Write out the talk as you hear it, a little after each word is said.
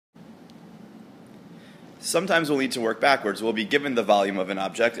Sometimes we'll need to work backwards. We'll be given the volume of an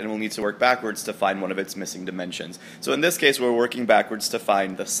object, and we'll need to work backwards to find one of its missing dimensions. So in this case, we're working backwards to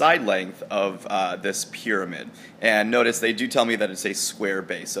find the side length of this pyramid. And notice they do tell me that it's a square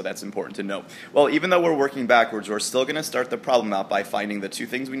base, so that's important to know. Well, even though we're working backwards, we're still going to start the problem out by finding the two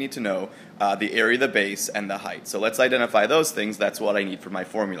things we need to know, the area of the base and the height. So let's identify those things. That's what I need for my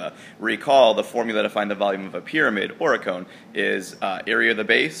formula. Recall the formula to find the volume of a pyramid or a cone is area of the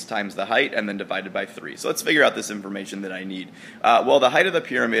base times the height and then divided by 3. So let's figure out this information that I need. Well, the height of the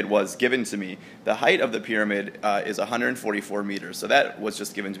pyramid was given to me. The height of the pyramid is 144 meters, so that was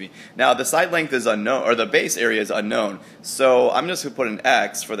just given to me. Now, the side length is unknown, or the base area is unknown, so I'm just going to put an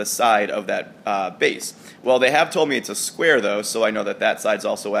X for the side of that base. Well, they have told me it's a square, though, so I know that that side's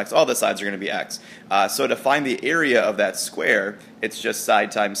also X. All the sides are going to be X. So to find the area of that square, it's just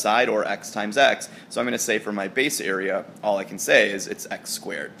side times side, or X times X. So I'm going to say for my base area, all I can say is it's X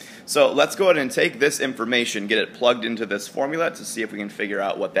squared. So let's go ahead and take this information, get it plugged into this formula to see if we can figure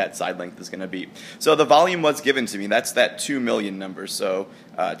out what that side length is going to be. So the volume was given to me. That's that 2 million number. So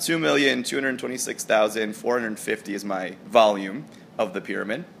 2,226,450 is my volume of the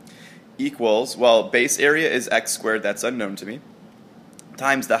pyramid. Equals, well, base area is X squared, that's unknown to me,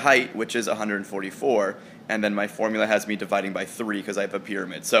 times the height, which is 144, and then my formula has me dividing by 3 because I have a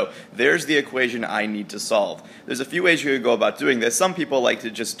pyramid. So there's the equation I need to solve. There's a few ways you could go about doing this. Some people like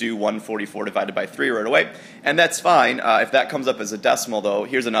to just do 144 divided by 3 right away, and that's fine. If that comes up as a decimal, though,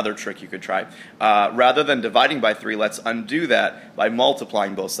 here's another trick you could try. Rather than dividing by 3, let's undo that by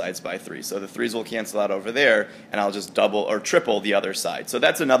multiplying both sides by 3. So the 3's will cancel out over there, and I'll just double or triple the other side. So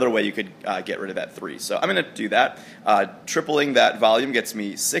that's another way you could get rid of that 3. So I'm going to do that. Tripling that volume gets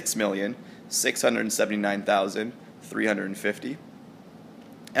me 6,679,350.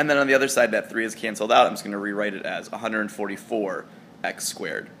 And then on the other side, that 3 is canceled out. I'm just going to rewrite it as 144 x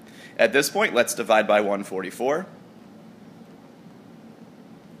squared. At this point, let's divide by 144.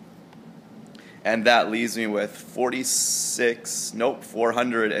 And that leaves me with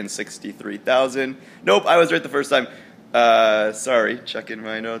 463,000. Nope, I was right the first time. Sorry, checking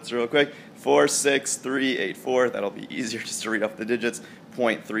my notes real quick. 46384, that'll be easier just to read off the digits,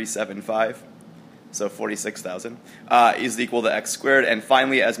 0.375. So 46,000 is equal to x squared. And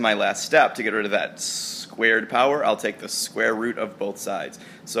finally, as my last step, to get rid of that squared power, I'll take the square root of both sides.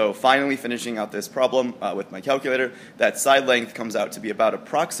 So finally finishing out this problem with my calculator, that side length comes out to be about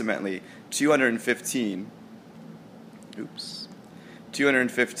approximately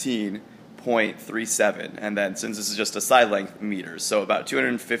 215.37, and then since this is just a side length, meters, so about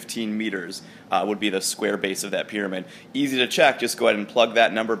 215 meters would be the square base of that pyramid. Easy to check, just go ahead and plug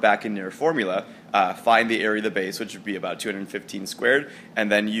that number back in your formula, find the area of the base, which would be about 215 squared, and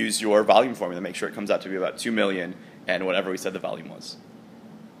then use your volume formula to make sure it comes out to be about 2 million and whatever we said the volume was.